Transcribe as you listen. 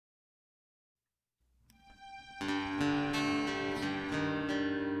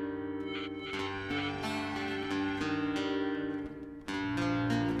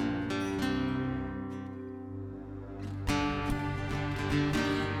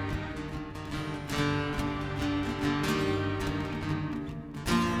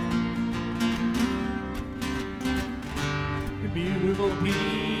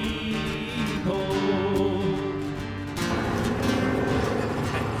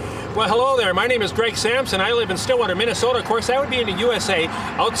Well, hello there. My name is Greg Sampson. I live in Stillwater, Minnesota. Of course, that would be in the USA,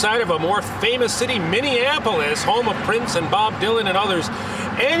 outside of a more famous city, Minneapolis, home of Prince and Bob Dylan and others.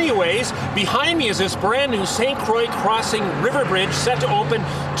 Anyways, behind me is this brand new St. Croix Crossing River Bridge set to open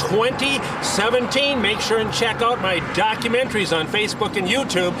 2017. Make sure and check out my documentaries on Facebook and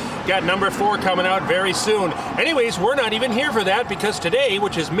YouTube. Got number 4 coming out very soon. Anyways, we're not even here for that because today,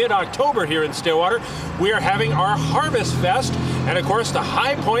 which is mid-October here in Stillwater, we are having our Harvest Fest. And of course, the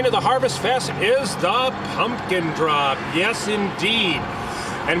high point of the Harvest Fest is the pumpkin drop. Yes, indeed.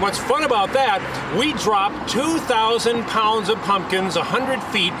 And what's fun about that, we drop 2,000 pounds of pumpkins 100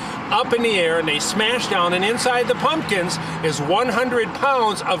 feet up in the air, and they smash down, and inside the pumpkins is 100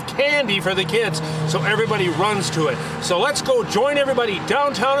 pounds of candy for the kids, so everybody runs to it. So let's go join everybody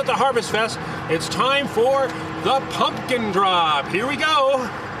downtown at the Harvest Fest. It's time for the pumpkin drop. Here we go.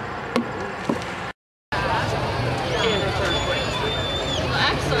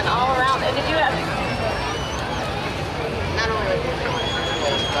 Excellent all around. And did you have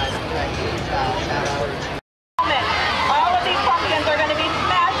all of these pumpkins are going to be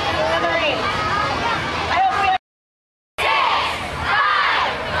smashed to smithereens. I hope we have 6,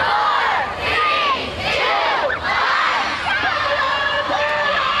 5, 4, 3, 2,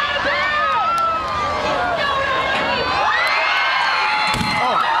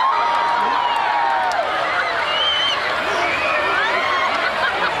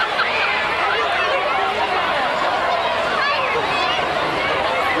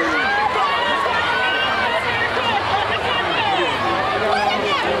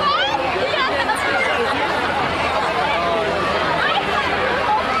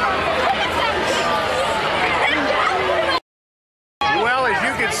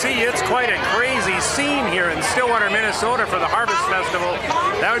 See, it's quite a crazy scene here in Stillwater, Minnesota for the Harvest Festival.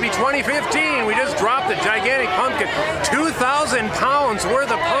 That would be 2015. We just dropped a gigantic pumpkin. 2,000 pounds worth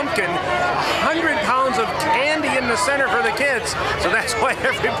of pumpkin, 100 pounds of candy in the center for the kids. So that's why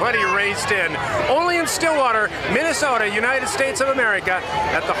everybody raced in. Only in Stillwater, Minnesota, United States of America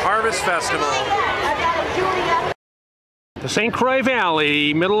at the Harvest Festival. The St. Croix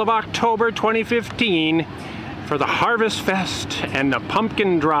Valley, middle of October 2015. For the Harvest Fest and the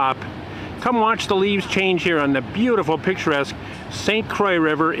pumpkin drop. Come watch the leaves change here on the beautiful, picturesque St. Croix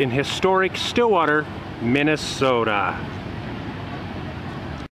River in historic Stillwater, Minnesota.